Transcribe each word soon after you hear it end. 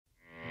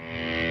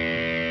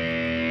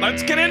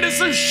Let's get into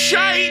some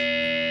shite.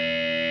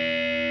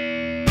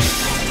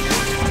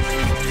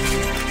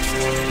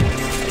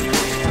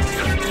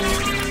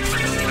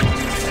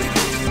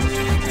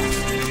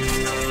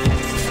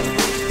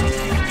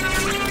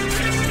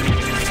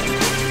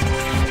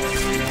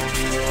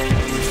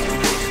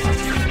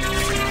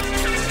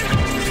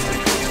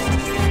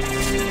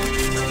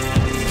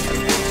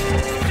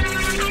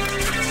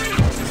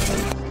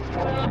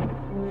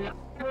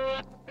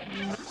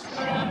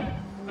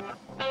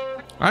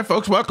 Hi,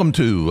 folks. Welcome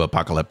to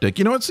Apocalyptic.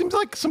 You know,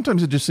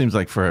 sometimes it just seems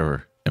like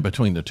forever in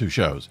between the two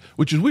shows,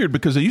 which is weird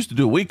because I used to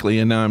do a weekly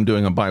and now I'm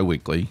doing a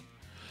bi-weekly,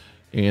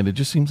 and it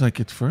just seems like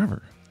it's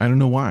forever. I don't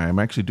know why. I'm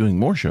actually doing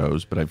more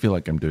shows, but I feel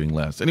like I'm doing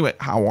less. Anyway,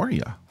 how are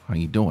you? How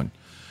you doing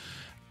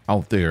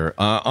out there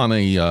on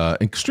a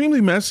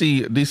extremely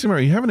messy December?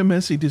 Are you having a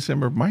messy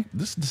December?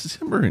 This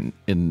December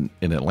in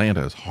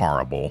Atlanta is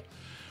horrible.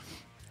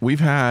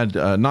 We've had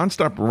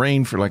nonstop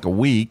rain for like a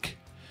week.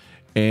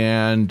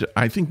 And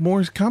I think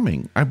more is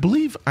coming. I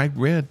believe I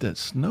read that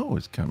snow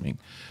is coming.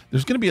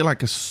 There's going to be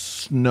like a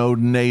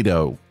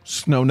snow-nado,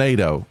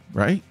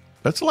 right?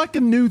 That's like a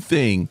new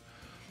thing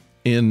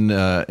in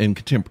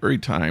contemporary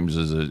times.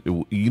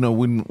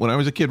 When I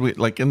was a kid,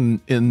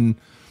 in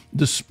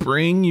the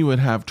spring you would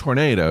have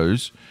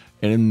tornadoes,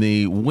 and in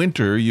the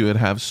winter you would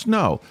have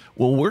snow.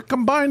 Well, we're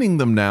combining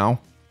them now.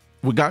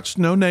 We got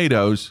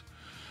snow-nados,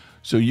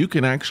 so you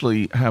can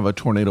actually have a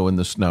tornado in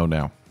the snow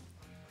now.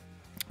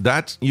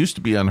 That used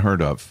to be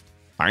unheard of.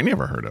 I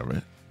never heard of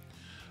it,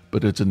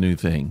 but it's a new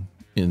thing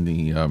in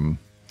the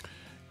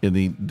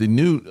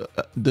new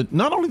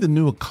not only the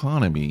new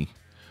economy,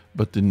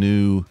 but the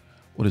new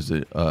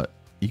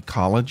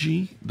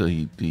ecology,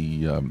 the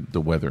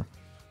weather.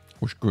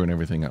 We're screwing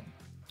everything up.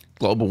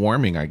 Global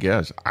warming, I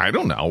guess. I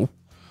don't know.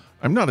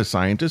 I'm not a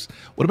scientist.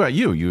 What about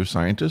you? You a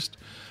scientist?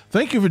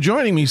 Thank you for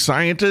joining me,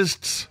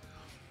 scientists.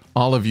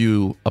 All of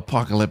you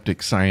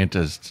apocalyptic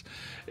scientists.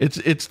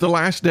 It's the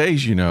last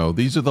days, you know.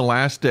 These are the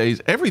last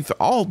days.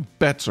 All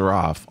bets are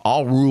off.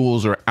 All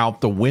rules are out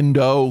the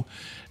window,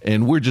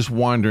 and we're just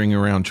wandering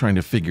around trying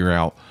to figure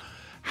out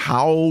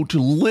how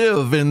to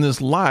live in this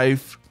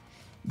life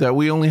that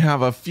we only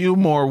have a few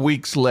more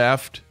weeks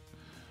left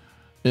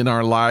in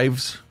our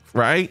lives,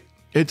 right?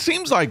 It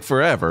seems like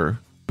forever,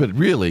 but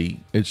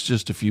really, it's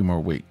just a few more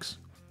weeks.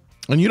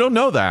 And you don't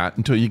know that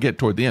until you get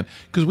toward the end,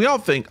 because we all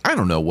think, I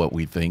don't know what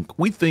we think.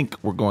 We think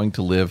we're going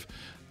to live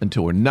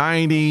until we're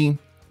 90,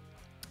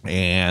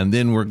 and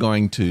then we're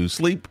going to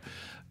sleep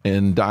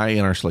and die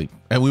in our sleep,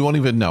 and we won't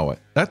even know it.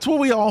 That's what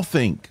we all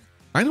think.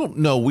 I don't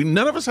know.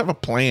 None of us have a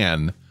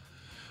plan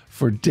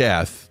for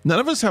death. None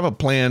of us have a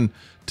plan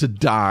to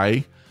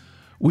die.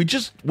 We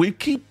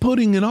keep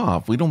putting it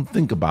off. We don't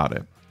think about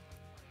it.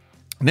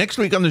 Next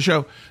week on the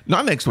show,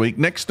 not next week,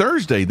 next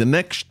Thursday, the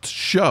next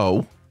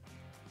show,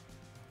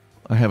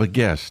 I have a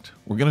guest.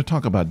 We're going to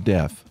talk about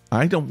death.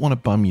 I don't want to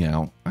bum you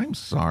out. I'm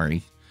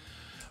sorry.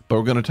 But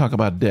we're going to talk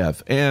about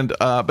death. And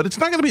but it's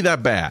not going to be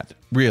that bad,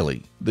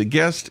 really. The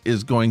guest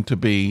is going to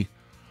be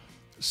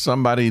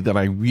somebody that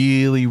I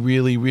really,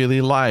 really,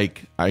 really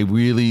like. I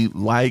really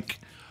like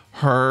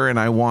her, and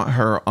I want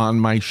her on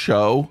my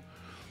show.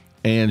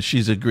 And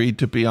she's agreed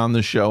to be on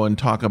the show and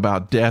talk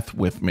about death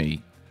with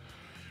me.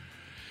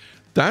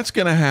 That's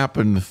going to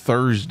happen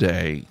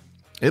Thursday.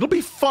 It'll be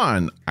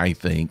fun, I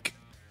think.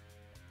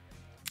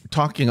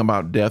 Talking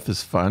about death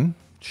is fun.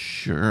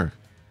 Sure,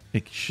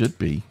 it should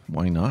be.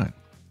 Why not?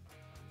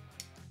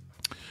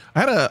 I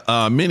had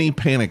a mini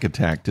panic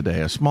attack today,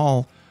 a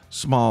small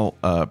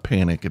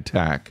panic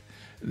attack.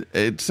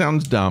 It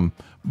sounds dumb,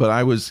 but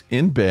I was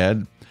in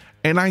bed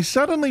and I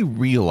suddenly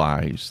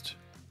realized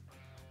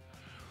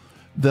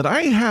that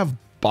I have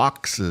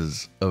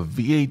boxes of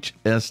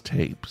VHS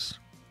tapes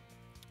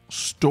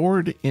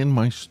stored in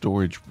my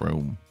storage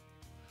room,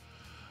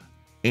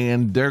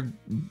 and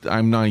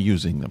I'm not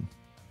using them.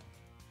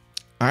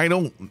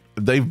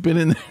 They've been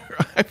in there.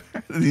 I've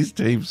had these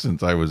tapes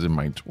since I was in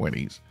my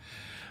 20s.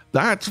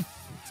 That's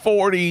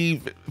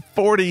 40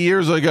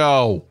 years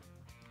ago.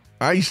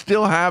 I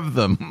still have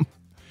them.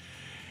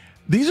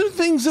 These are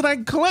things that I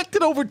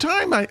collected over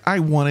time. I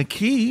want to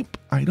keep.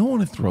 I don't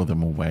want to throw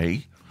them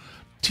away.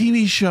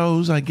 TV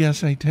shows, I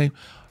guess I tape.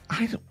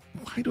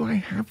 Why do I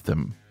have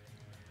them?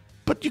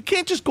 But you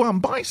can't just go out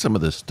and buy some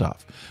of this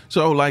stuff.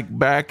 So like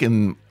back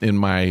in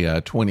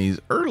my 20s,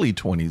 early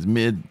 20s,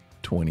 mid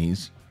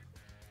 20s,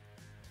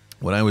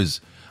 when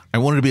I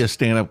wanted to be a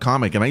stand-up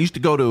comic, and I used to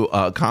go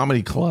to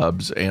comedy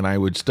clubs, and I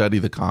would study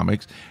the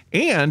comics,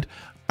 and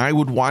I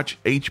would watch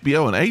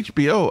HBO. And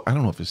HBO, I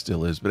don't know if it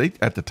still is, but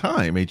at the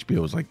time,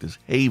 HBO was like this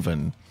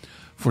haven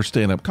for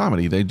stand-up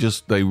comedy.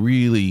 They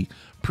really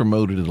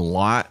promoted it a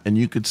lot, and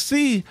you could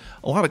see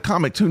a lot of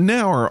comics who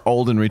now are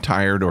old and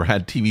retired or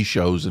had TV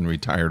shows and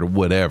retired or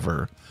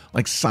whatever,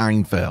 like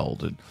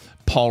Seinfeld and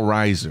Paul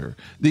Reiser.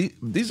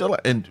 These are,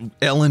 and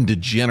Ellen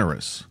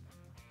DeGeneres.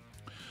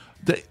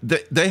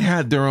 They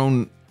had their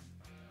own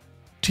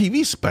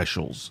TV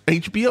specials,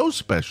 HBO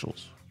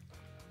specials.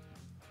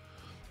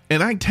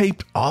 And I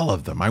taped all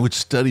of them. I would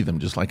study them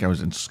just like I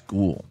was in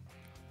school.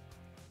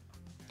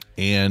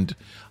 And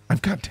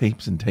I've got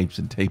tapes and tapes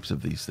and tapes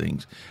of these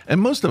things.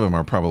 And most of them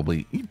are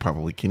you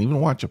probably can't even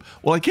watch them.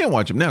 Well, I can't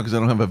watch them now because I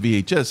don't have a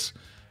VHS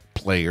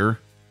player.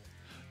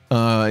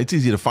 It's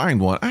easy to find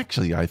one.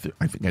 Actually, I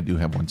think I do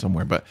have one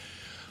somewhere. But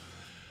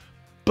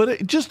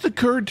it just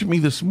occurred to me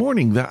this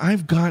morning that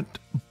I've got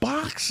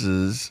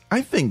boxes.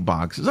 I've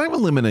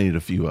eliminated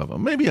a few of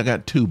them. Maybe I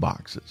got 2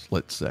 boxes,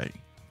 let's say.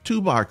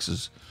 2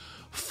 boxes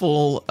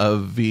full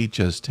of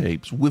VHS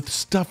tapes with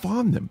stuff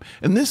on them.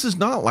 And this is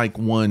not like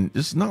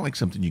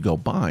something you go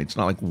buy. It's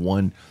not like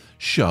one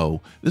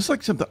show. This is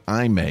like something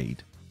I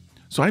made.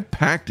 So I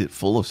packed it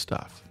full of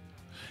stuff.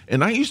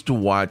 And I used to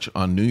watch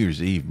on New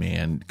Year's Eve,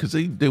 man, because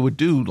they would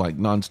do like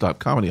nonstop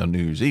comedy on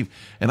New Year's Eve,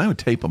 and I would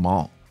tape them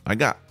all. I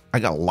got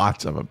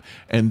lots of them.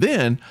 And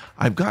then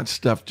I've got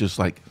stuff just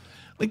like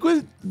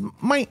with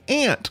my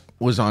aunt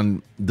was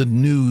on the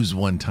news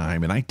one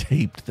time, and I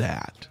taped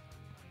that.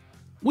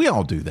 We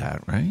all do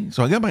that, right?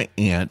 So I got my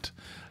aunt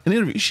an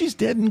interview. She's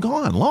dead and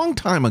gone, long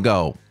time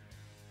ago.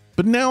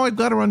 But now I've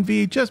got her on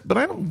VHS, but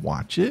I don't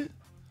watch it.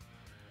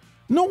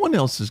 No one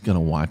else is going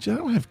to watch it. I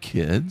don't have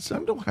kids. I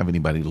don't have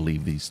anybody to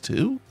leave these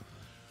to.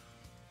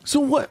 So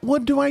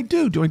what do I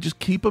do? Do I just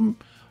keep them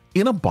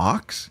in a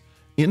box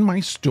in my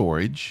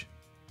storage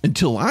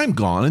until I'm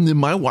gone, and then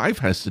my wife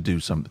has to do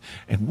something?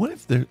 And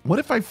what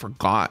if I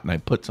forgot and I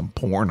put some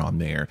porn on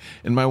there,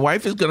 and my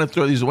wife is going to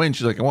throw these away, and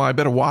she's like, well, I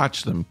better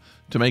watch them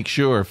to make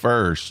sure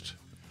first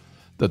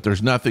that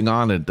there's nothing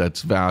on it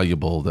that's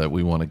valuable that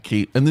we want to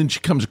keep. And then she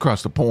comes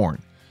across the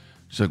porn.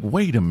 She's like,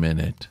 wait a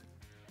minute.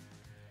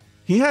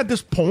 He had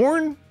this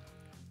porn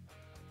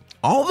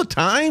all the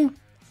time?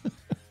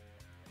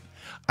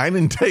 I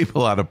didn't tape a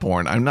lot of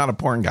porn. I'm not a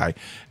porn guy.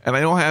 And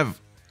I don't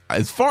have,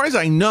 as far as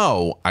I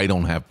know, I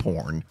don't have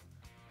porn.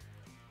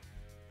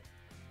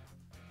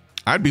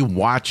 I'd be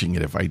watching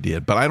it if I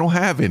did, but I don't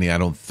have any, I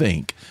don't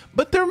think.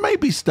 But there may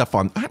be stuff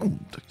on,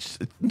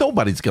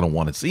 nobody's going to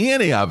want to see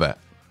any of it.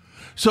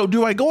 So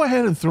do I go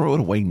ahead and throw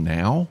it away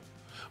now?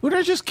 Or do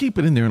I just keep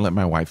it in there and let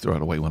my wife throw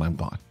it away when I'm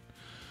gone?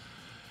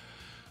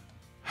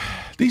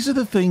 These are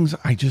the things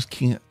I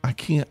can't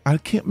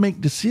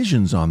make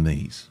decisions on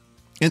these.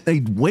 And they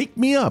wake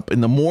me up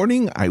in the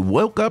morning. I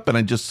woke up and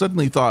I just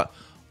suddenly thought,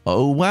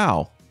 oh,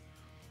 wow.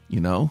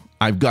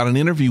 I've got an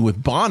interview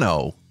with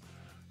Bono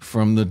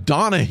from the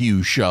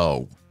Donahue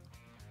show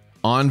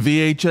on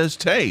VHS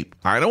tape.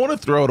 I don't want to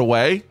throw it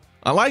away.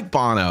 I like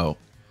Bono.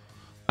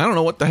 I don't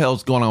know what the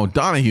hell's going on with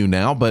Donahue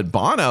now, but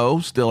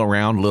Bono's still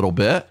around a little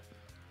bit.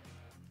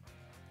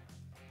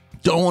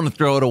 Don't want to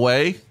throw it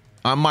away.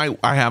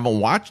 I haven't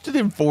watched it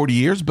in 40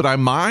 years, but I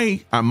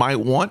might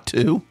want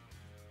to.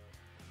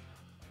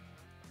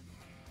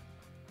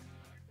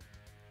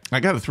 I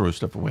got to throw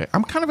stuff away.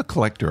 I'm kind of a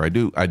collector. I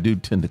do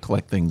tend to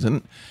collect things,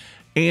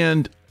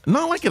 and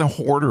not like in a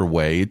hoarder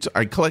way.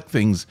 I collect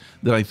things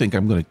that I think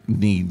I'm going to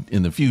need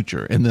in the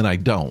future, and then I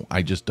don't.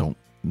 I just don't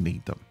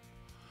need them.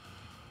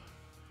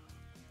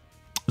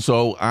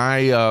 So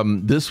I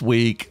this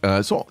week,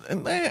 and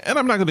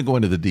I'm not going to go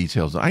into the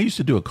details. I used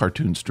to do a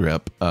cartoon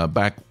strip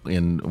back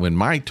when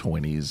my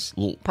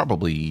 20s,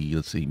 probably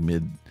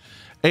mid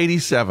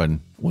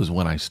 '87 was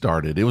when I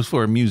started. It was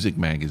for a music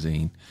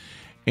magazine.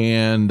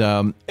 And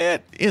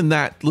in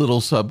that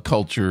little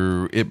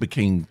subculture, it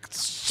became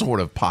sort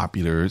of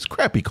popular. It's a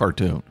crappy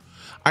cartoon.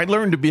 I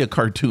learned to be a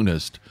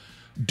cartoonist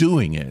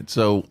doing it.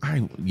 So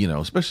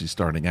especially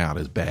starting out,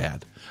 is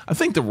bad. I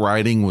think the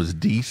writing was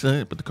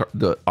decent, but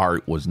the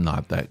art was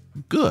not that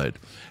good.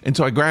 And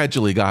so I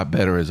gradually got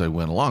better as I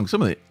went along.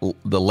 Some of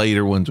the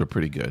later ones were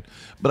pretty good.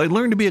 But I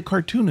learned to be a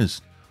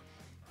cartoonist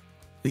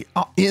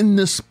in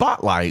the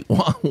spotlight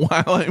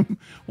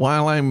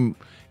while I'm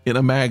in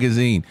a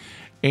magazine.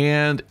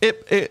 And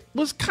it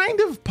was kind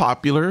of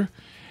popular.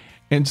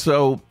 And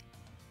so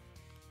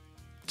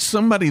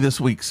somebody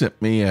this week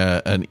sent me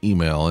an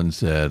email and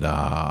said,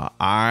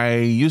 I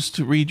used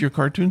to read your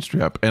cartoon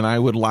strip, and I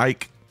would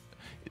like,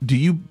 do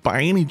you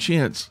by any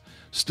chance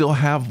still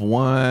have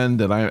one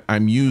that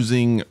I'm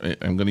using?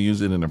 I'm going to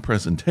use it in a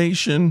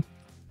presentation.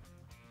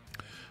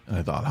 And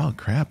I thought, oh,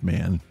 crap,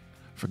 man.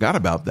 Forgot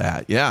about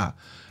that. Yeah.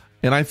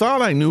 And I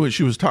thought I knew what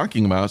she was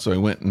talking about, so I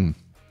went and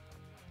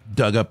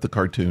dug up the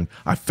cartoon.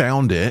 I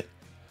found it,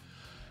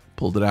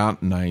 pulled it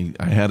out, and I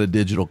had a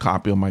digital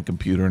copy on my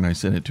computer, and I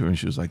sent it to her, and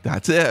she was like,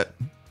 that's it.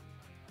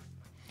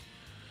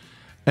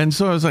 And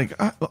so I was like,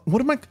 I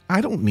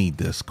don't need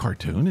this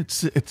cartoon.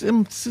 It's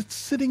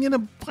sitting in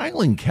a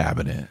filing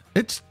cabinet.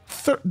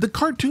 The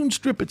cartoon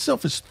strip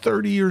itself is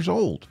 30 years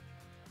old.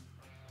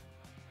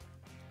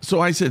 So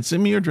I said,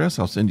 send me your address.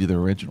 I'll send you the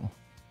original.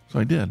 So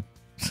I did.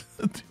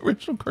 The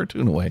original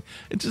cartoon away.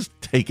 It's just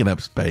taking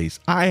up space.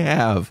 I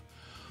have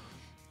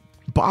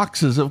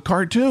boxes of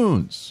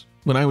cartoons.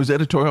 When I was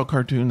editorial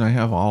cartoon, I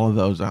have all of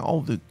those,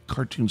 all the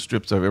cartoon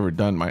strips I've ever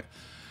done. I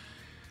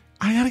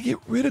got to get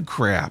rid of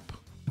crap.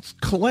 It's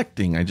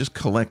collecting. I just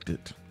collect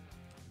it.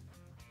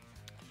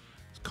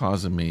 It's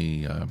causing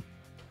me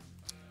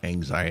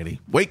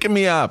anxiety. Waking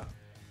me up.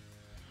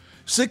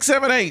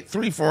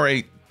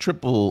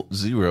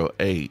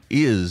 678-348-0008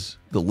 is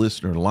the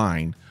listener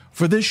line.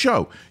 for this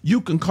show.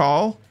 You can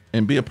call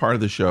and be a part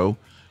of the show.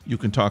 You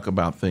can talk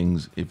about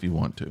things if you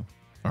want to.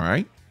 All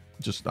right?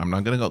 I'm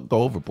not going to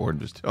go overboard.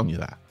 I'm just telling you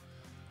that.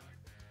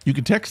 You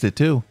can text it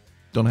too.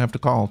 Don't have to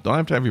call. Don't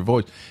have to have your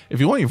voice. If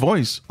you want your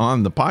voice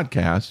on the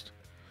podcast,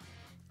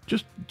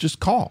 just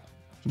call.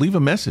 Leave a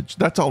message.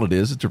 That's all it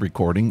is. It's a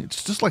recording.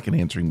 It's just like an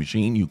answering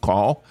machine. You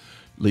call,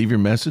 leave your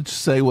message,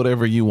 say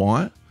whatever you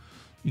want.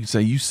 You can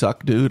say, "You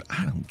suck, dude."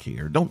 I don't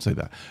care. Don't say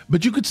that.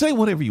 But you could say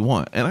whatever you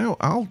want, and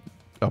I'll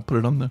put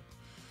it on the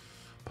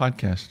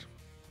podcast.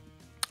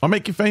 I'll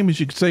make you famous.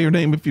 You can say your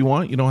name if you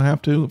want. You don't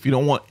have to. If you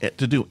don't want it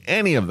to do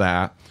any of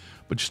that,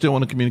 but you still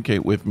want to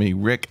communicate with me,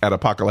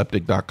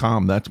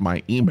 rick@apocalyptic.com. That's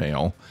my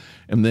email.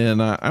 And then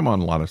I'm on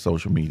a lot of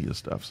social media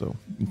stuff, so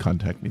you can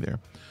contact me there.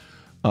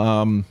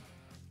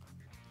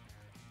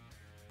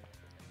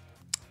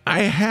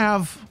 I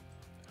have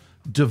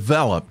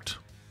developed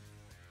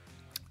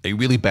a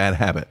really bad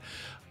habit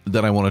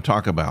that I want to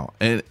talk about,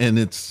 and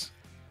it's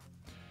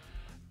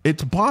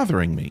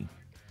bothering me.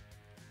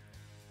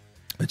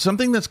 It's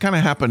something that's kind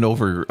of happened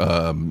over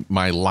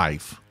my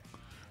life,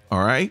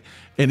 all right?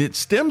 And it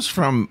stems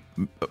from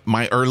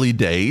my early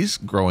days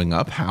growing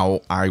up,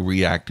 how I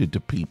reacted to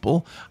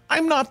people.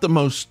 I'm not the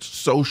most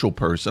social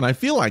person. I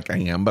feel like I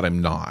am, but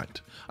I'm not.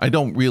 I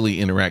don't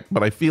really interact,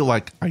 but I feel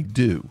like I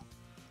do.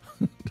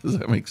 Does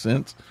that make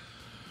sense?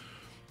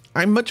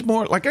 I'm much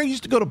more like, I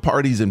used to go to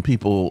parties and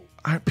people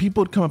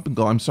would come up and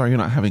go, "I'm sorry you're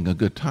not having a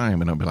good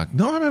time." And I'd be like,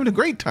 "No, I'm having a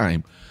great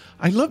time.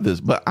 I love this."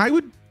 But I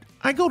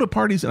go to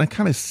parties and I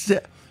kind of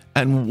sit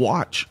and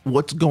watch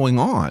what's going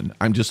on.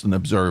 I'm just an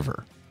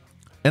observer.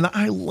 And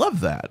I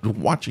love that,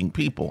 watching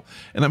people.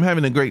 And I'm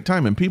having a great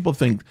time. And people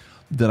think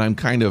that I'm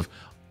kind of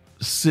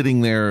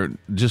sitting there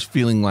just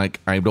feeling like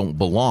I don't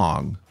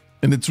belong.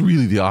 And it's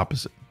really the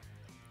opposite.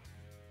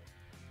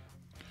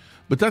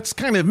 But that's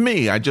kind of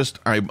me. I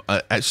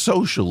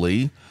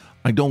socially,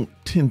 I don't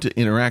tend to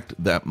interact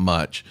that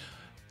much.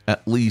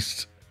 At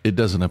least it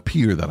doesn't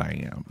appear that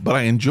I am. But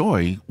I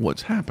enjoy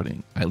what's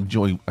happening. I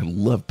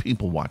love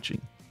people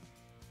watching.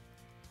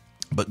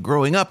 But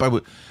growing up,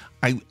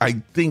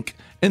 I think,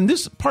 and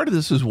this part of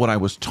this is what I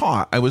was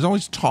taught. I was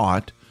always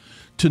taught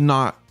to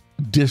not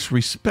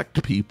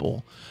disrespect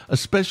people,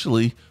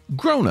 especially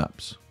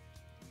grown-ups.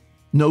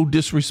 No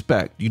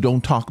disrespect. You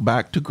don't talk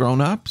back to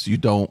grown-ups. You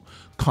don't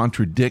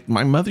contradict.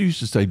 My mother used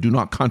to say, "Do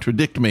not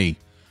contradict me."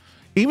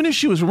 Even if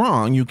she was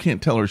wrong, you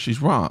can't tell her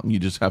she's wrong. You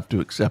just have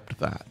to accept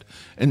that.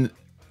 And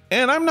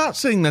I'm not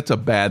saying that's a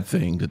bad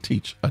thing to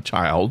teach a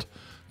child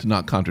to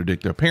not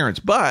contradict their parents,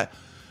 but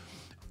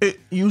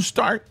you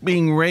start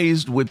being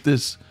raised with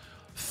this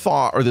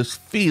thought or this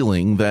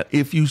feeling that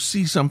if you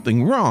see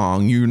something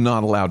wrong, you're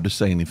not allowed to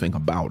say anything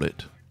about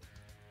it.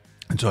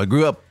 And so I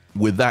grew up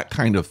with that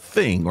kind of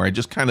thing, where I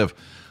just kind of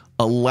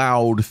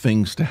allowed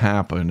things to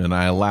happen, and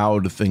I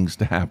allowed things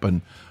to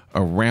happen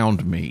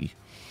around me.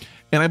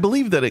 And I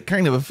believe that it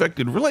kind of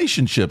affected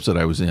relationships that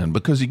I was in,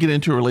 because you get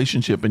into a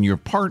relationship and your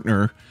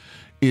partner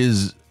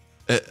is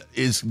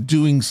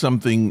doing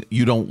something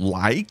you don't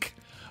like,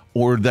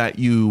 or that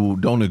you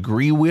don't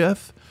agree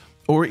with,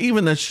 or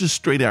even that's just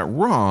straight out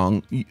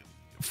wrong.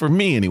 For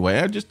me anyway,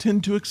 I just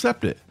tend to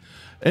accept it,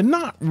 and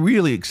not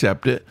really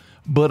accept it,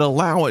 but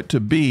allow it to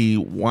be,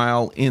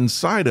 while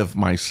inside of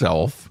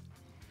myself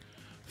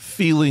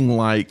feeling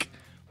like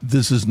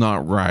this is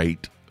not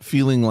right,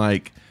 feeling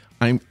like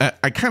I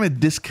kind of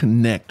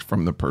disconnect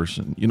from the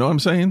person. You know what I'm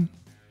saying?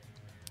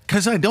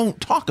 Because I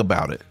don't talk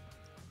about it.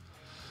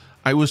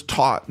 I was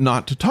taught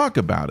not to talk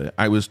about it.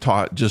 I was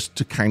taught just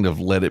to kind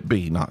of let it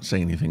be, not say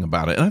anything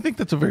about it. And I think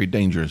that's a very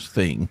dangerous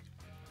thing.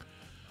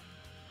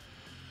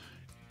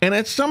 And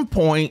at some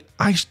point,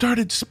 I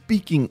started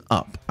speaking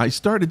up. I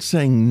started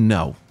saying,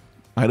 "No,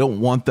 I don't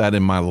want that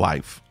in my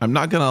life. I'm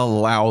not going to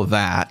allow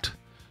that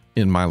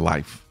in my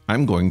life.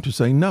 I'm going to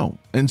say no."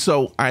 And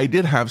so I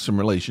did have some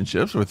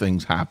relationships where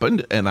things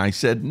happened and I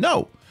said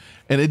no,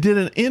 and it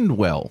didn't end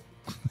well.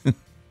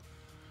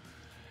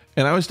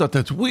 And I always thought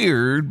that's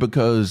weird,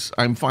 because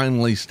I'm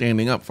finally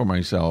standing up for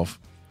myself,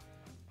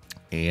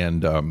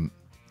 and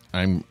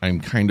I'm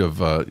kind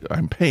of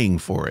I'm paying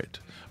for it.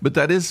 But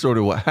that is sort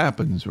of what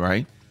happens,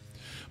 right?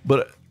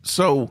 But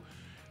so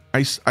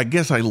I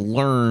guess I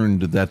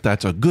learned that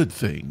that's a good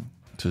thing,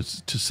 to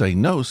say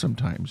no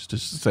sometimes, to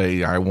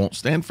say I won't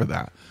stand for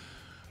that.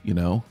 You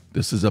know,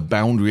 this is a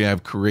boundary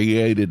I've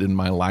created in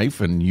my life,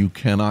 and you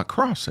cannot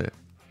cross it.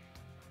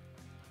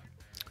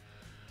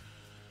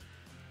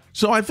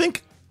 So I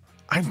think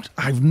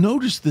I've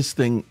noticed this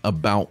thing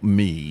about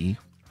me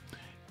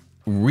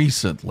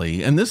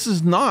recently, and this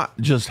has not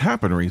just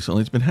happened recently.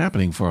 It's been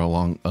happening for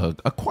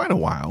quite a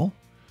while,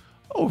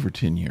 over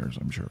 10 years,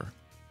 I'm sure.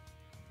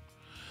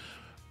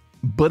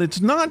 But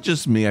it's not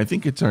just me. I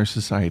think it's our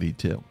society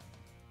too.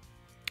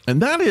 And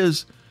that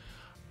is,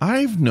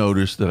 I've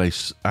noticed that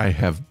I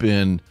have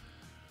been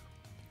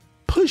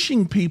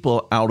pushing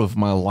people out of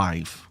my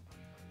life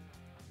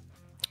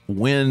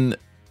when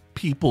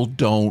people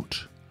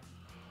don't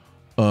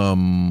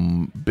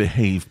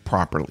behave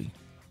properly.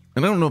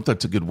 And I don't know if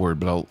that's a good word,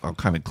 but I'll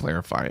kind of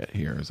clarify it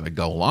here as I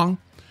go along.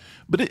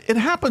 But it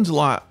happens a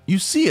lot. You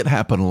see it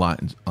happen a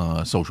lot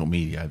in social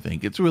media, I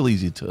think. It's real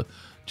easy to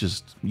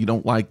just, you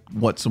don't like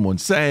what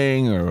someone's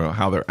saying or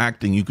how they're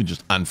acting, you can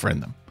just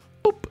unfriend them.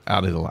 Boop,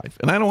 out of the life.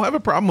 And I don't have a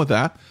problem with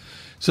that.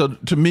 So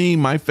to me,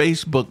 my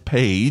Facebook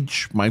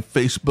page, my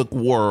Facebook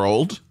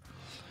world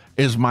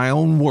is my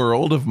own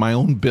world of my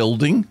own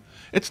building.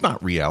 It's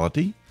not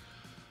reality.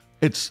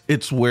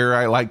 It's where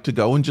I like to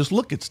go and just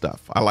look at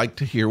stuff. I like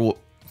to hear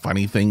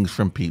funny things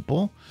from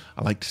people.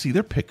 I like to see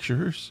their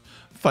pictures,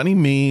 funny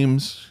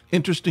memes,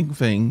 interesting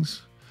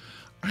things.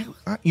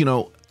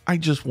 I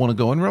just want to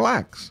go and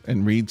relax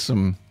and read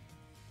some,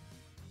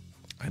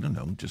 I don't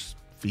know, just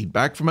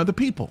feedback from other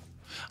people.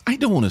 I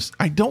don't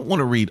want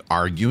to read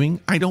arguing.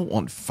 I don't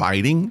want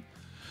fighting.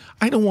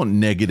 I don't want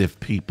negative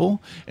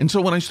people. And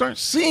so when I start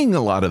seeing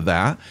a lot of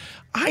that,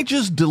 I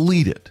just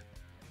delete it.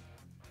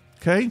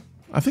 Okay?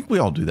 I think we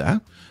all do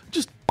that.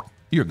 Just,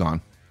 you're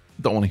gone.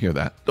 Don't want to hear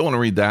that. Don't want to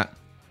read that.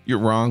 You're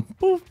wrong.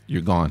 Poof,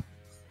 you're gone.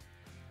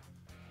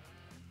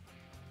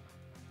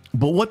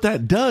 But what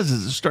that does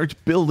is it starts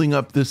building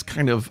up this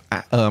kind of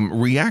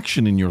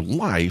reaction in your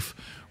life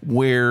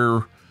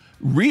where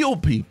real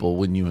people,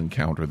 when you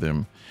encounter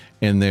them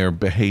and they're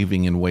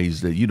behaving in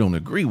ways that you don't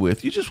agree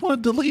with, you just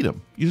want to delete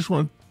them. You just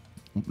want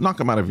to knock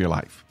them out of your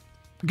life.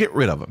 Get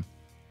rid of them.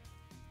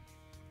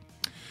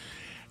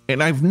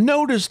 And I've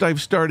noticed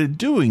I've started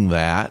doing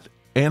that,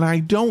 and I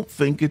don't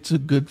think it's a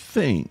good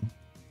thing.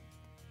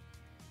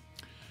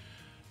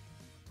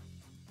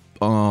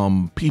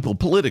 People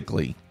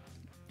politically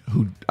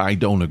who I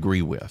don't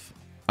agree with,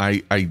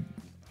 I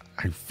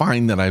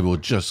find that I will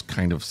just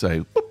kind of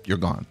say, you're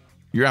gone.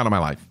 You're out of my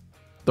life.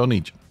 Don't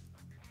need you.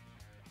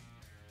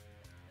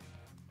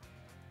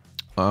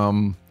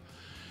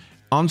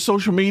 On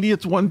social media,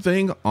 it's one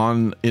thing.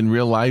 In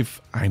real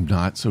life, I'm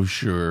not so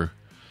sure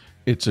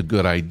it's a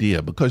good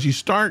idea, because you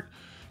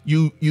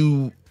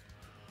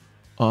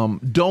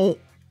don't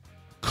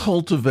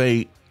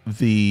cultivate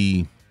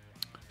the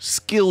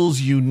skills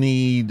you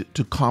need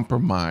to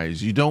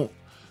compromise. You don't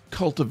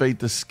cultivate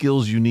the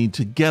skills you need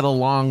to get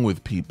along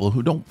with people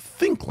who don't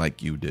think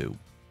like you do.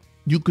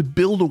 You could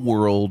build a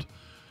world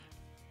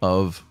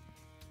of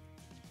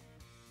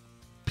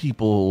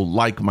people,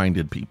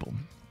 like-minded people.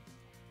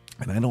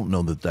 And I don't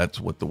know that that's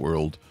what the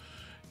world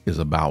is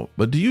about.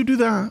 But do you do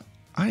that?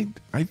 I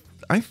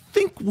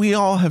think we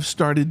all have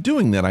started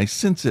doing that. I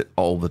sense it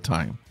all the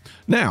time.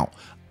 Now,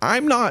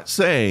 I'm not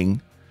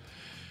saying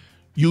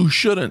you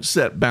shouldn't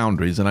set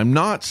boundaries, and I'm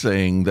not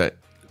saying that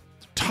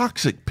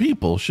toxic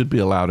people should be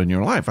allowed in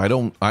your life. I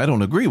don't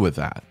agree with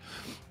that.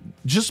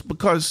 Just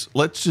because,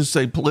 let's just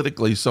say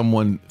politically,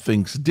 someone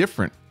thinks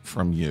different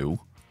from you,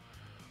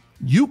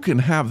 you can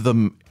have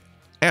them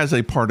as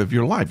a part of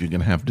your life. You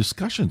can have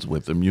discussions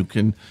with them. You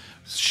can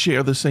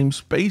share the same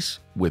space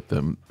with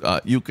them.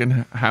 You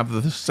can have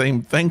the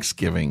same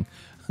Thanksgiving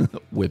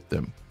with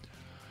them.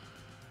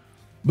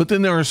 But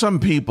then there are some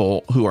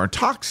people who are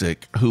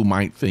toxic who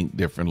might think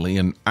differently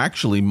and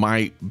actually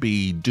might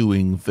be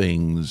doing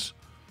things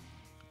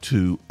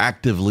to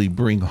actively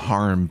bring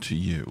harm to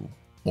you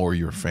or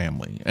your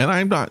family. And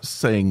I'm not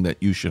saying that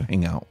you should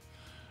hang out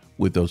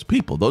with those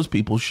people. Those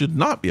people should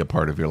not be a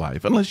part of your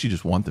life unless you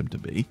just want them to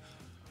be.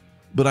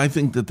 But I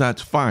think that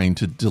that's fine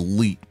to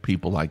delete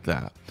people like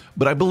that.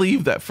 But I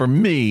believe that for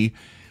me,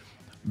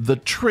 the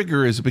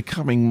trigger is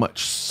becoming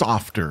much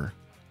softer.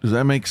 Does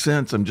that make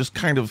sense?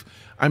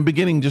 I'm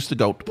beginning just to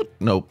go,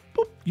 no,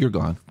 boop, you're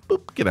gone.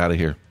 Boop, get out of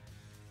here.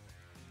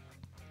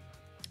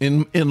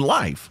 In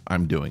life,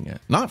 I'm doing it.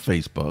 Not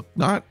Facebook,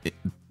 not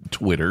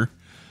Twitter,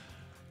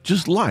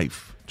 just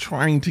life,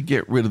 trying to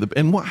get rid of the...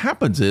 And what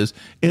happens is,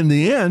 in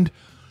the end,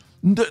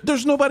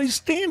 there's nobody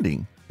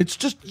standing. It's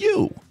just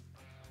you.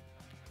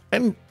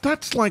 And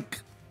that's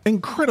like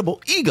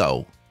incredible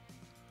ego.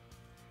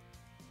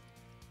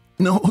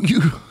 No,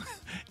 you're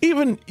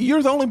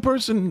the only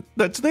person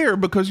that's there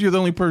because you're the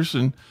only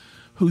person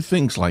who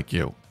thinks like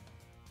you.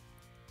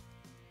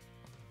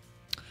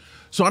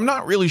 So I'm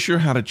not really sure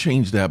how to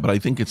change that, but I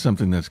think it's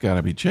something that's got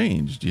to be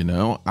changed.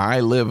 I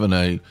live in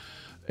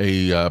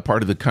a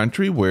part of the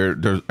country where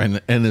there's,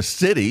 in a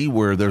city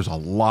where there's a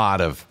lot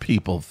of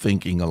people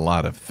thinking a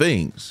lot of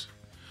things.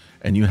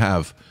 And you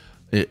have,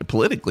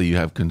 politically, you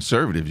have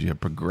conservatives, you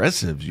have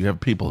progressives, you have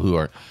people who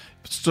are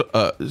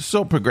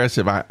so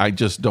progressive, I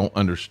just don't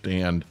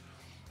understand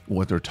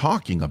what they're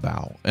talking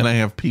about. And I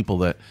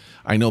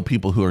know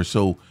people who are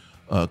so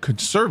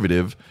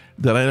conservative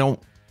that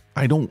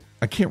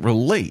I can't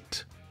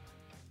relate.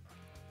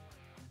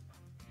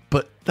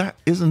 But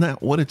isn't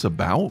that what it's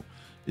about?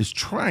 Is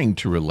trying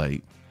to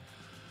relate.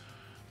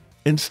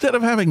 Instead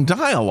of having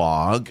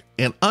dialogue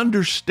and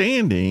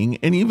understanding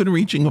and even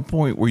reaching a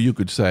point where you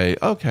could say,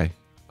 okay,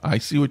 I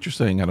see what you're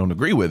saying. I don't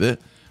agree with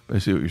it, but I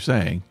see what you're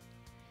saying.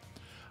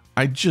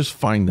 I just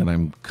find that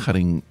I'm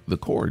cutting the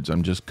cords.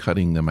 I'm just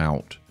cutting them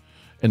out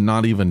and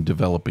not even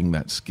developing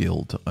that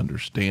skill to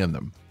understand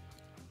them.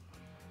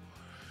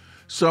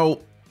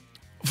 So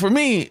for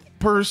me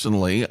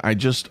personally, I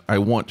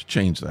want to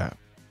change that.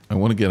 I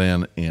want to get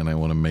in and I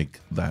want to make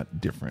that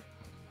different.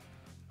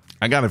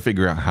 I got to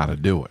figure out how to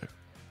do it.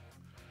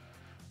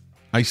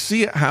 I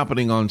see it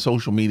happening on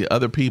social media,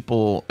 other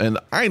people, and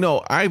I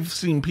know I've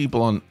seen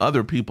people on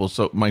other people,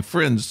 so my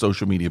friends'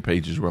 social media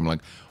pages where I'm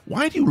like,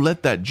 why do you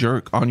let that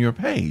jerk on your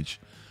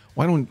page?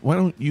 Why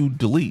don't you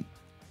delete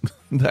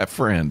that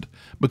friend?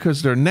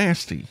 Because they're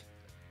nasty.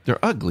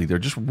 They're ugly. They're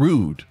just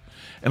rude.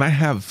 And I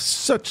have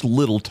such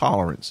little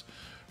tolerance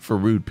for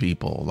rude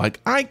people. Like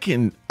I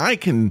can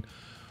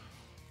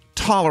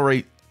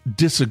tolerate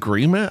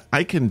disagreement.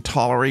 I can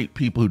tolerate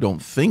people who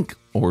don't think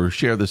or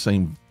share the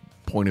same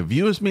point of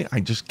view as me. I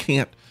just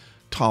can't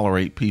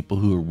tolerate people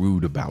who are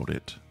rude about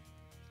it.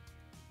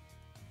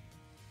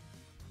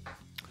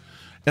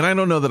 And I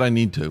don't know that I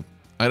need to.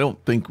 I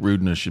don't think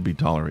rudeness should be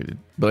tolerated,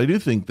 but I do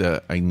think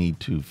that I need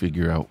to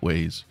figure out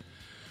ways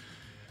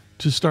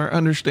to start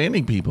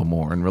understanding people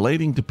more and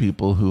relating to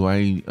people who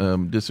I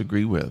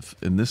disagree with.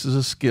 And this is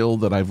a skill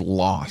that I've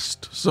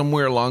lost.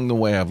 Somewhere along the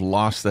way, I've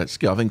lost that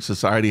skill. I think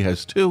society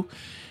has too.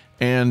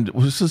 And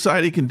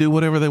society can do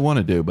whatever they want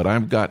to do, but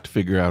I've got to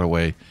figure out a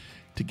way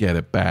to get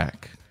it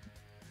back.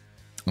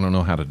 I don't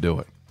know how to do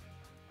it.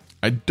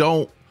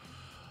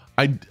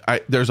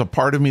 There's a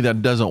part of me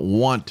that doesn't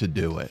want to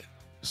do it.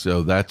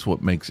 So that's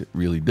what makes it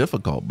really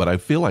difficult. But I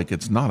feel like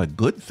it's not a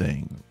good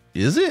thing.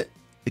 Is it?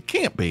 It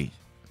can't be.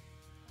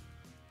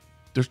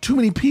 There's too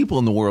many people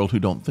in the world who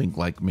don't think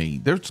like me.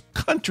 There's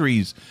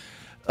countries,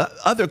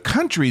 other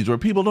countries where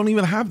people don't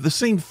even have the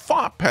same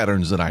thought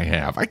patterns that I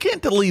have. I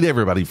can't delete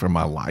everybody from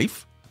my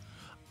life.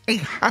 I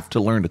have to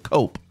learn to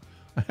cope.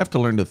 I have to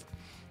learn to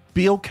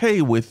be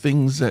okay with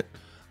things that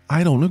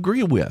I don't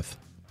agree with.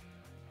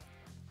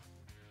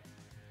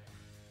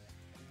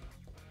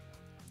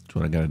 That's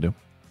what I got to do.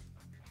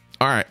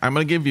 All right, I'm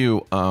going to give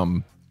you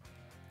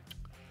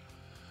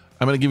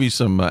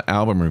some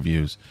album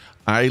reviews.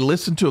 I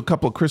listened to a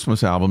couple of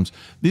Christmas albums.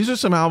 These are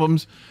some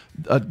albums,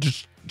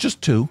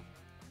 just two.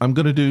 I'm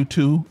going to do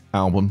 2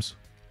 albums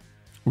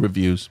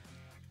reviews.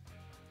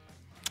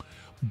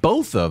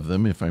 Both of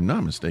them, if I'm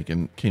not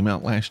mistaken, came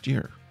out last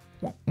year.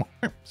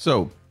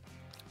 So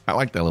I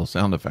like that little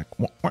sound effect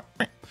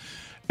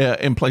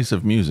in place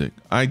of music.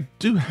 I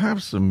do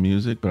have some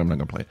music, but I'm not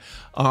going to play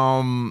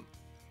it.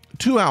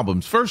 2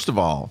 albums. First of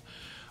all,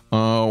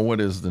 what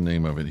is the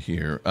name of it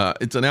here?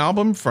 It's an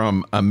album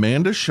from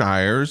Amanda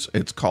Shires.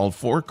 It's called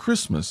For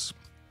Christmas.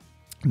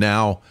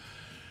 Now,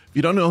 if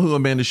you don't know who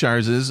Amanda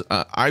Shires is,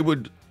 I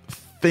would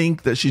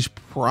think that she's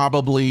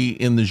probably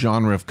in the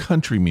genre of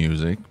country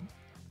music,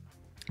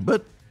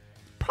 but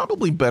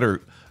probably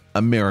better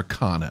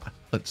Americana,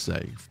 let's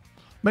say.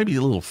 Maybe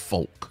a little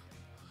folk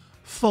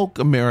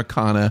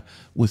Americana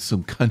with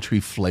some country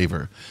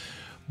flavor.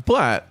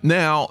 But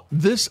now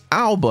this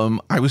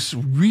album, I was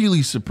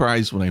really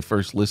surprised when I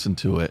first listened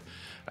to it.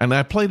 And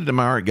I played it in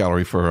my art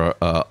gallery for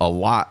a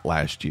lot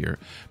last year.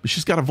 But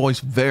she's got a voice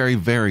very,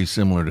 very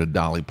similar to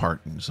Dolly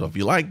Parton. So if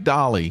you like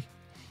Dolly,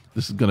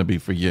 this is going to be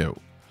for you.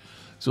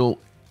 So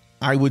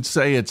I would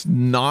say it's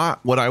not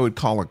what I would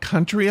call a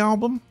country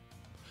album.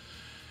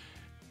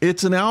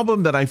 It's an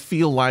album that I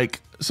feel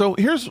like... So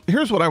here's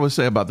what I would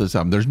say about this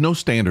album. There's no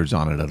standards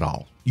on it at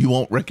all. You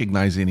won't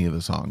recognize any of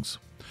the songs.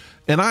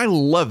 And I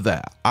love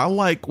that. I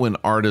like when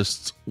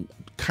artists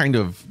kind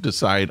of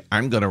decide,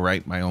 I'm going to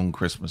write my own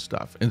Christmas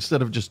stuff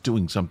instead of just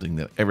doing something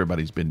that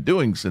everybody's been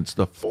doing since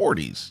the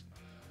 40s.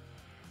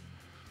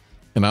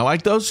 And I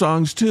like those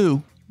songs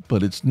too,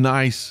 but it's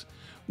nice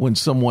when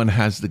someone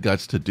has the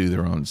guts to do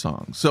their own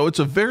songs. So it's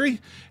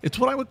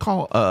what I would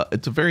call,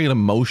 it's a very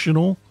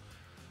emotional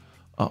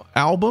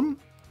album,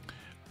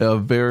 a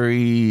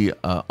very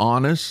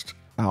honest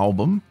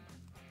album.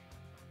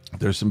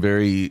 There's some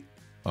very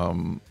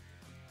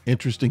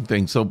interesting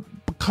things. So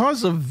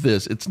because of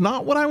this, it's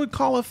not what I would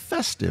call a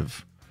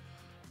festive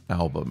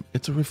album.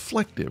 It's a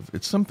reflective.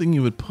 It's something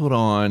you would put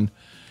on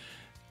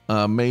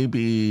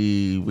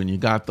maybe when you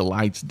got the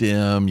lights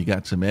dim, you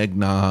got some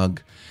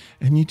eggnog,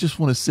 and you just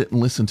want to sit and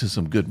listen to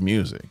some good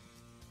music.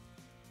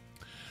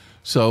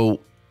 So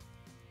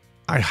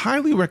I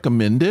highly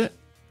recommend it.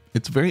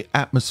 It's very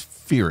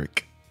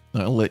atmospheric.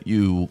 I'll let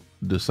you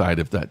decide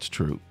if that's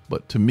true,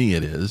 but to me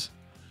it is.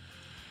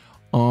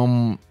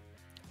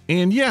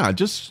 And yeah,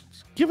 just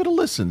give it a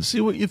listen. See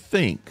what you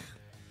think.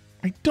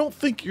 I don't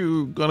think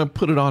you're going to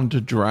put it on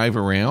to drive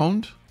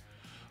around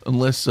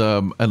unless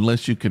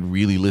you can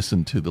really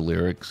listen to the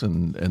lyrics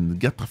and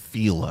get the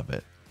feel of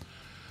it.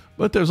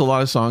 But there's a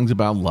lot of songs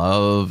about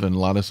love and a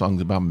lot of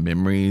songs about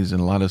memories and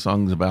a lot of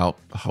songs about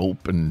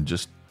hope and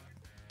just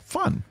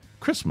fun.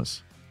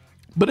 Christmas.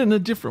 But in a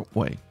different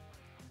way.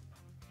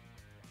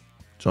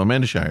 So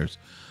Amanda Shires,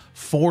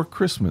 For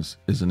Christmas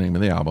is the name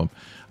of the album.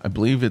 I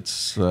believe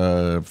it's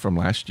from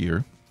last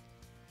year.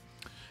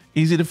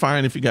 Easy to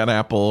find if you got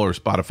Apple or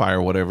Spotify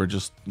or whatever.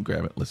 Just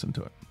grab it, listen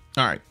to it.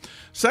 All right.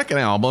 Second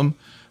album.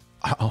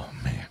 Oh,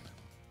 man.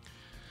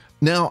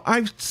 Now,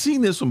 I've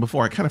seen this one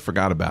before. I kind of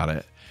forgot about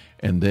it.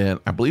 And then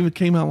I believe it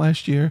came out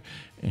last year.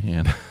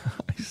 And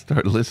I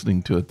started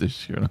listening to it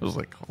this year. And I was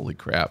like, holy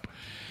crap.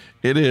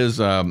 It is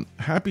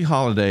Happy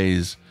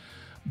Holidays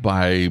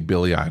by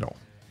Billy Idol.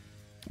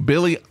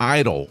 Billy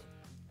Idol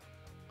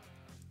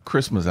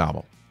Christmas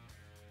album.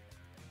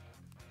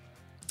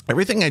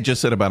 Everything I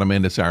just said about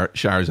Amanda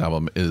Shires'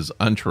 album is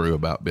untrue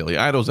about Billy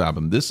Idol's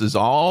album. This is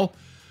all,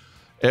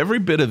 every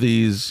bit of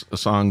these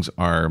songs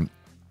are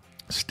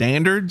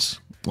standards.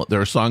 There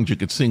are songs you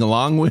could sing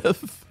along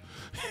with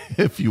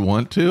if you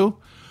want to.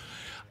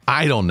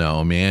 I don't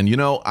know, man.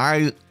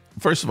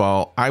 First of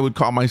all, I would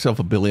call myself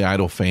a Billy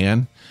Idol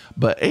fan,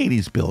 but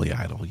 80s Billy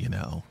Idol,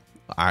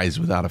 Eyes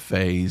Without a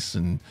Face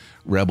and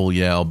Rebel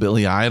Yell,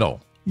 Billy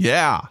Idol.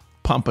 Yeah,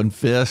 pumping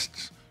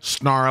fists,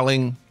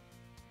 snarling,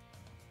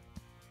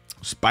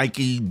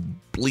 spiky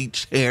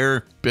bleached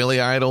hair, Billy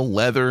Idol,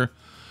 leather.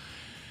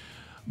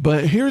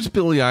 But here's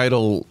Billy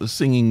Idol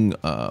singing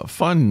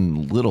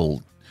fun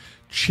little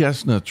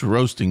chestnuts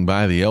roasting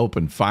by the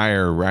open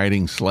fire,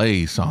 riding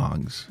sleigh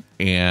songs.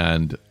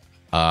 And,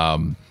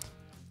 well,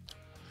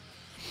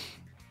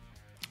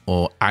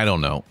 I don't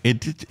know.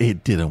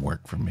 It didn't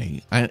work for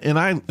me.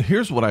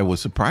 Here's what I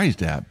was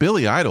surprised at.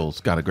 Billy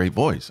Idol's got a great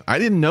voice. I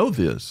didn't know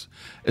this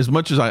as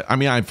much as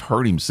I've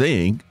heard him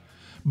sing.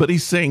 But he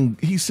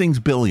sings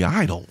Billy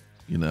Idol,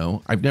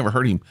 I've never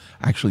heard him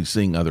actually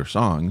sing other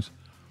songs.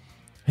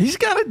 He's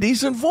got a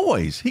decent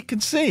voice. He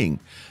can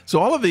sing. So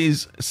all of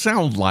these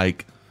sound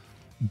like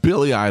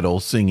Billy Idol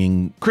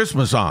singing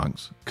Christmas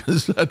songs,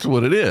 because that's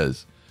what it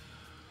is.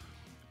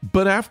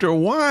 But after a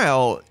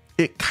while,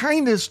 it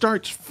kind of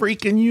starts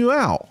freaking you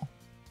out.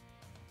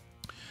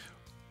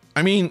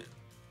 I mean,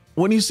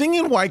 when he's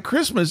singing White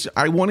Christmas,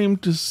 I want him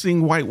to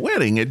sing White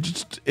Wedding.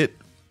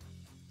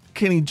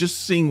 Can he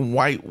just sing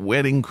White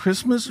Wedding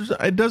Christmas?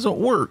 It doesn't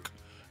work.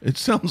 It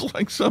sounds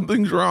like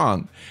something's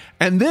wrong.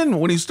 And then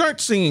when he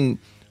starts singing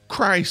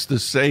Christ the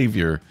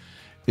Savior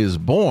is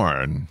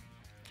Born,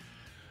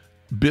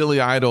 Billy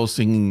Idol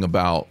singing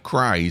about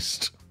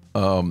Christ,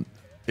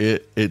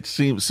 it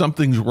seems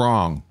something's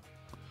wrong.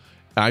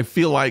 I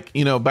feel like,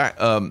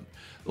 a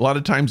lot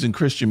of times in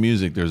Christian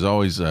music, there's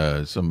always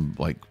some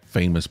like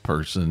famous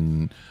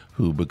person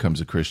who becomes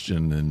a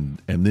Christian,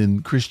 and then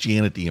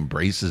Christianity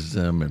embraces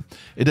them. And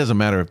it doesn't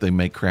matter if they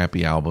make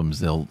crappy albums,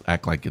 they'll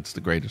act like it's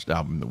the greatest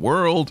album in the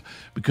world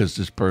because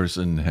this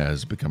person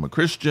has become a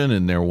Christian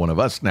and they're one of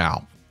us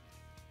now.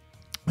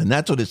 And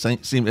that's what it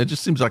seems. It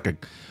just seems like a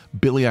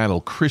Billy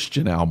Idol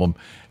Christian album,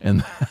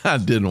 and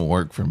that didn't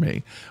work for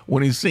me.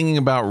 When he's singing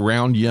about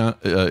round yon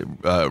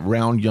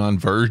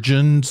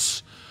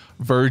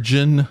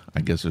virgin,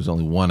 I guess there's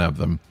only one of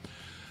them.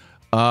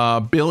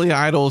 Billy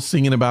Idol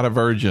singing about a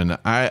virgin.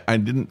 I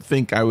didn't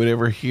think I would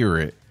ever hear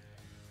it.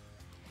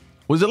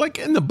 Was it like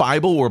in the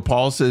Bible where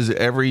Paul says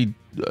every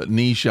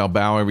knee shall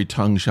bow, every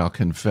tongue shall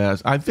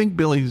confess? I think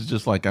Billy's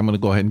just like, I'm going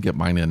to go ahead and get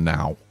mine in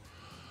now.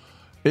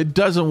 It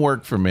doesn't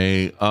work for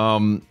me.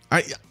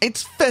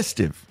 It's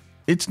festive.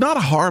 It's not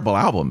a horrible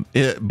album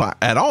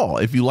at all.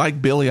 If you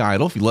like Billy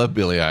Idol, if you love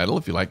Billy Idol,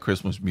 if you like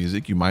Christmas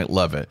music, you might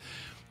love it.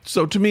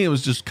 So to me, it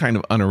was just kind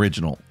of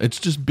unoriginal. It's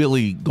just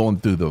Billy going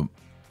through the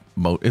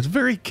mode. It's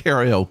very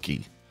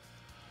karaoke.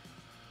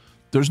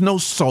 There's no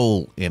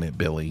soul in it,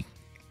 Billy.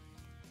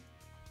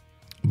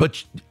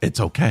 But it's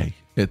okay.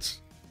 It's,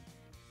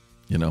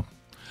 I'm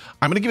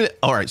going to give it,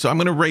 all right, so I'm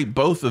going to rate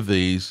both of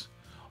these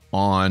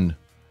on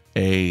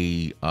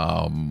a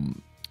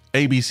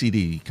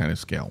ABCD kind of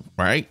scale,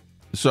 right?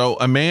 So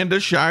Amanda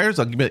Shires,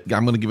 I'm going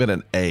to give it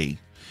an A.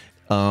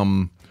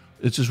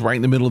 It's just right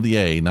in the middle of the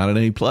A, not an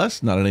A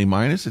plus, not an A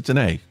minus. It's an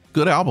A.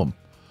 Good album.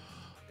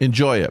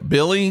 Enjoy it.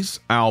 Billy's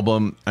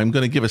album, I'm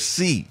going to give a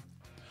C.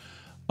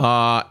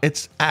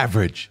 It's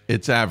average.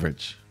 It's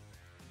average.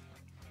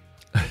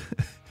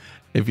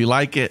 If you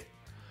like it,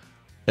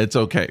 it's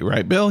okay,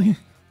 right, Billy?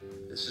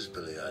 This is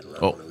Billy Idol. I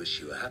want to wish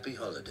you a happy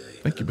holiday.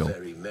 Thank you, Billy. A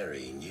very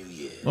merry new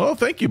year. Oh,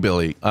 thank you,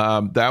 Billy.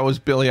 That was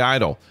Billy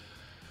Idol.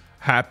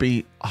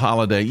 Happy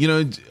holiday.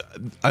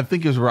 I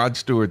think it was Rod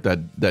Stewart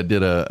that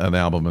did an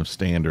album of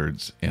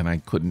standards, and I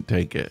couldn't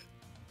take it.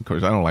 Of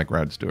course, I don't like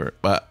Rod Stewart,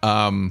 but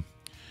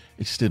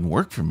it just didn't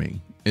work for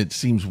me. It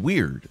seems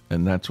weird,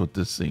 and that's what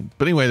this seemed.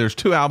 But anyway, there's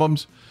two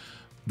albums,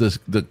 the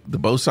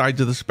both sides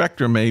of the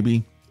spectrum,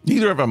 maybe.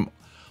 Neither of them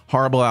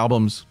horrible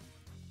albums,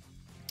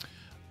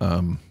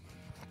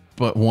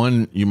 but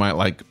one you might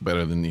like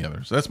better than the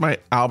other. So that's my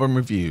album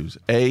reviews.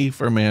 A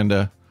for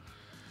Amanda,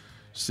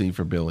 C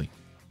for Billy.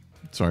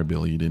 Sorry,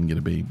 Billy, you didn't get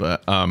a B,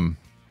 but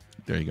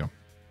there you go.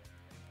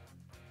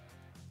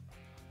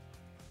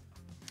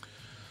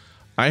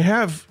 I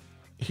have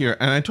here,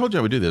 and I told you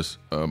I would do this.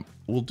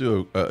 We'll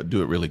do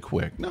it really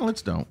quick. No,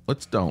 let's don't.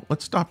 Let's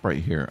stop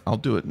right here. I'll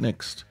do it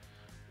next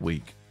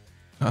week.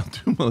 I'll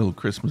do my little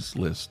Christmas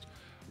list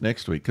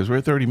next week because we're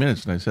at 30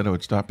 minutes, and I said I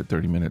would stop at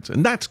 30 minutes,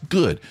 and that's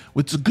good.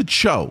 It's a good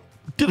show.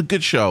 Did a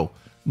good show.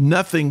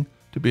 Nothing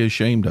to be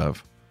ashamed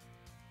of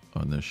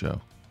on this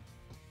show.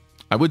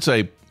 I would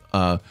say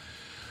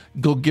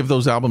go give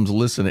those albums a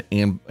listen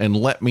and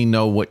let me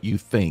know what you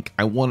think.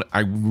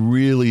 I'm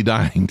really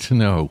dying to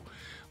know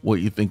what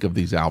you think of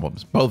these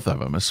albums, both of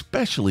them,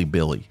 especially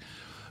Billy,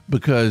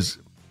 because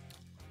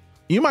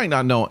you might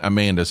not know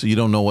Amanda, so you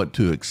don't know what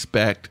to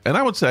expect. And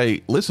I would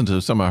say listen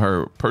to some of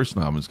her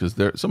personal albums because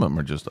some of them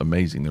are just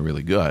amazing. They're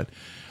really good.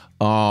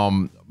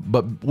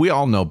 But we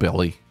all know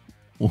Billy.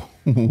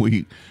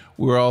 We're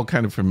we're all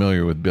kind of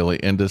familiar with Billy,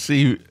 and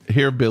to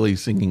hear Billy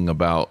singing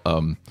about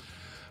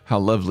how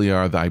lovely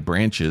are thy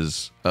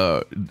branches,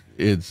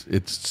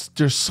 it's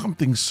there's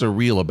something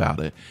surreal about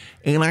it,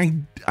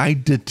 and I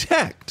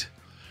detect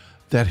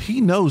that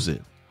he knows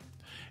it.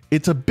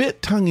 It's a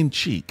bit tongue in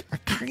cheek. I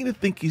kind of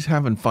think he's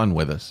having fun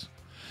with us.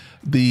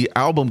 The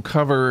album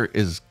cover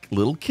is a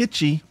little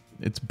kitschy.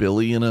 It's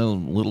Billy in a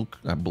little,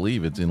 I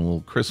believe it's in a little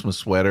Christmas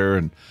sweater,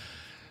 and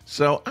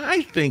so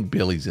I think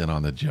Billy's in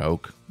on the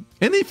joke.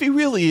 And if he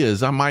really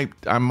is, I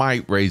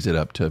might raise it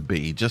up to a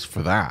B just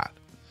for that.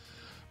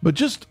 But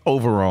just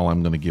overall,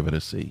 I'm going to give it a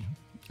C.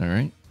 All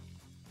right.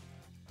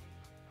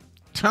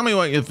 Tell me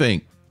what you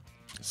think.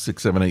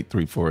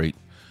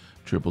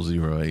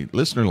 678-348-0008.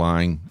 Listener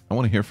line. I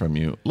want to hear from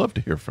you. Love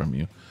to hear from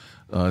you.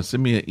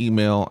 Send me an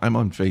email. I'm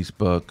on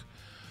Facebook.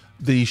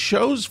 The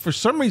shows, for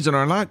some reason,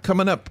 are not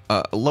coming up,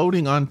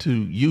 loading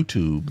onto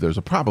YouTube. There's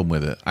a problem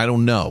with it. I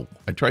don't know.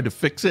 I tried to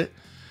fix it.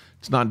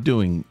 It's not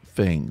doing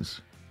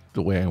things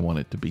the way I want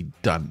it to be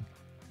done.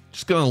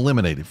 Just going to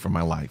eliminate it from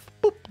my life.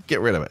 Boop, get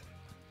rid of it.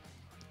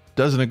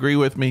 Doesn't agree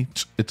with me,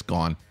 it's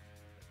gone.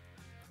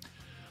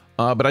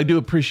 But I do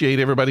appreciate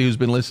everybody who's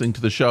been listening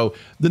to the show.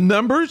 The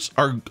numbers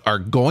are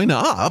going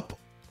up.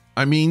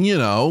 I mean, you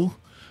know,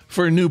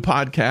 for a new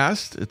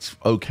podcast, it's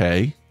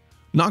okay.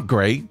 Not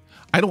great.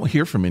 I don't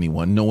hear from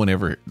anyone. No one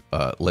ever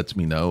lets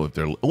me know if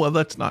they're... Well,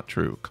 that's not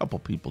true. A couple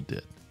people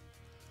did.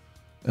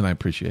 And I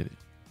appreciate it.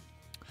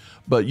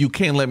 But you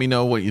can let me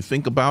know what you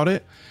think about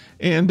it.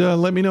 And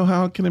let me know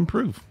how it can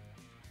improve.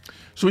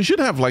 So we should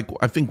have, like,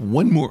 I think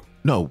one more...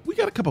 No, we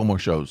got a couple more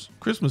shows.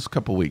 Christmas, a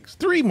couple weeks.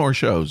 3 more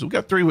shows. We've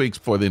got 3 weeks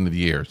before the end of the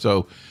year.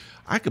 So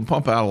I can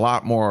pump out a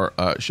lot more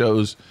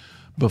shows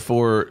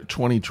before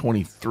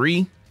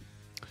 2023.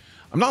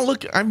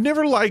 I've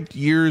never liked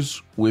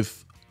years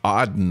with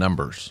odd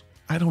numbers.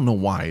 I don't know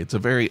why. It's a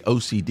very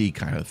OCD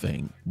kind of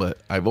thing. But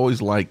I've always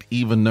liked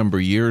even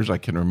number years. I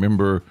can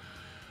remember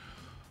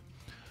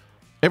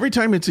every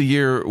time it's a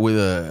year with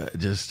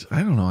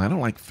I don't know. I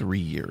don't like 3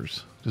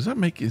 years. Does that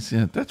make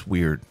sense? That's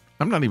weird.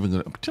 I'm not even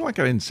going to pretend like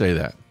I didn't say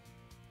that.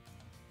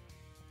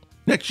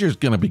 Next year's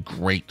going to be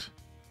great.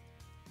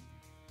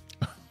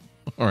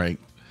 All right.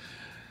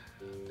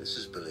 This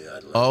is Billy.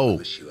 I'd like to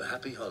wish you a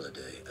happy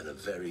holiday and a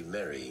very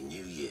merry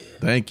new year.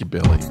 Thank you,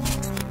 Billy.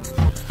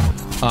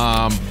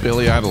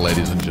 Billy Idol,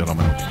 ladies and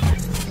gentlemen.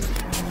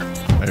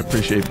 I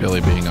appreciate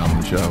Billy being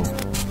on the show.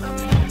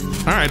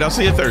 All right, I'll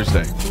see you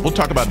Thursday. We'll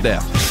talk about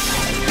death.